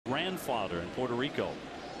grandfather in Puerto Rico.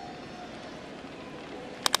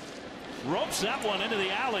 Ropes that one into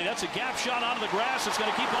the alley. That's a gap shot onto the grass. It's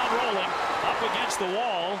going to keep on rolling up against the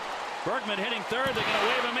wall. Bergman hitting third. They're going to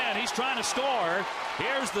wave him in. He's trying to score.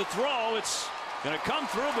 Here's the throw. It's going to come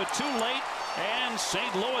through, but too late. And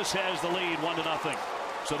St. Louis has the lead 1-0.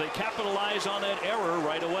 So they capitalize on that error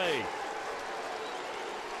right away.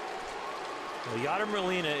 Well, Yadier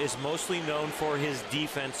Molina is mostly known for his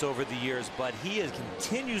defense over the years, but he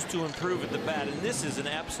continues to improve at the bat. And this is an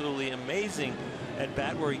absolutely amazing at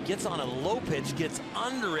bat where he gets on a low pitch, gets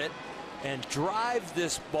under it, and drives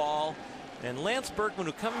this ball. And Lance Berkman,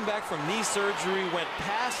 who coming back from knee surgery, went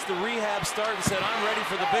past the rehab start and said, I'm ready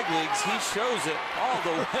for the big leagues. He shows it all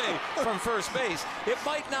the way from first base. It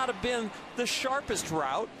might not have been the sharpest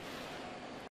route,